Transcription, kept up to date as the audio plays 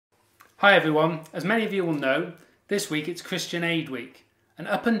Hi everyone, as many of you will know, this week it's Christian Aid Week, and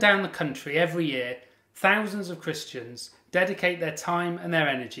up and down the country every year, thousands of Christians dedicate their time and their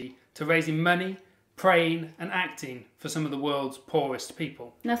energy to raising money, praying and acting for some of the world's poorest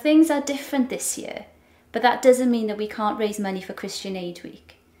people. Now things are different this year, but that doesn't mean that we can't raise money for Christian Aid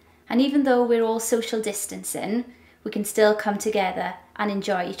Week. And even though we're all social distancing, we can still come together and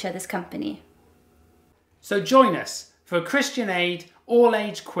enjoy each other's company. So join us for a Christian Aid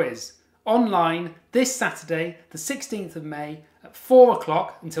all-age quiz online this Saturday, the 16th of May at 4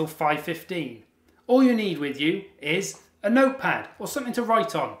 o'clock until 5:15. All you need with you is a notepad or something to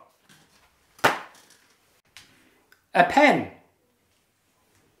write on, a pen,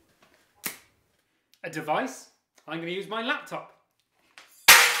 a device. I'm going to use my laptop.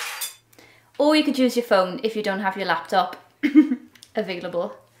 Or you could use your phone if you don't have your laptop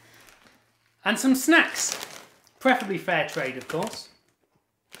available. And some snacks, preferably fair trade of course.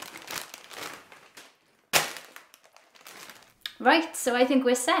 Right, so I think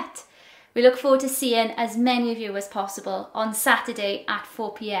we're set. We look forward to seeing as many of you as possible on Saturday at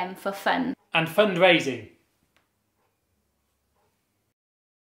 4 PM for fun. And fundraising.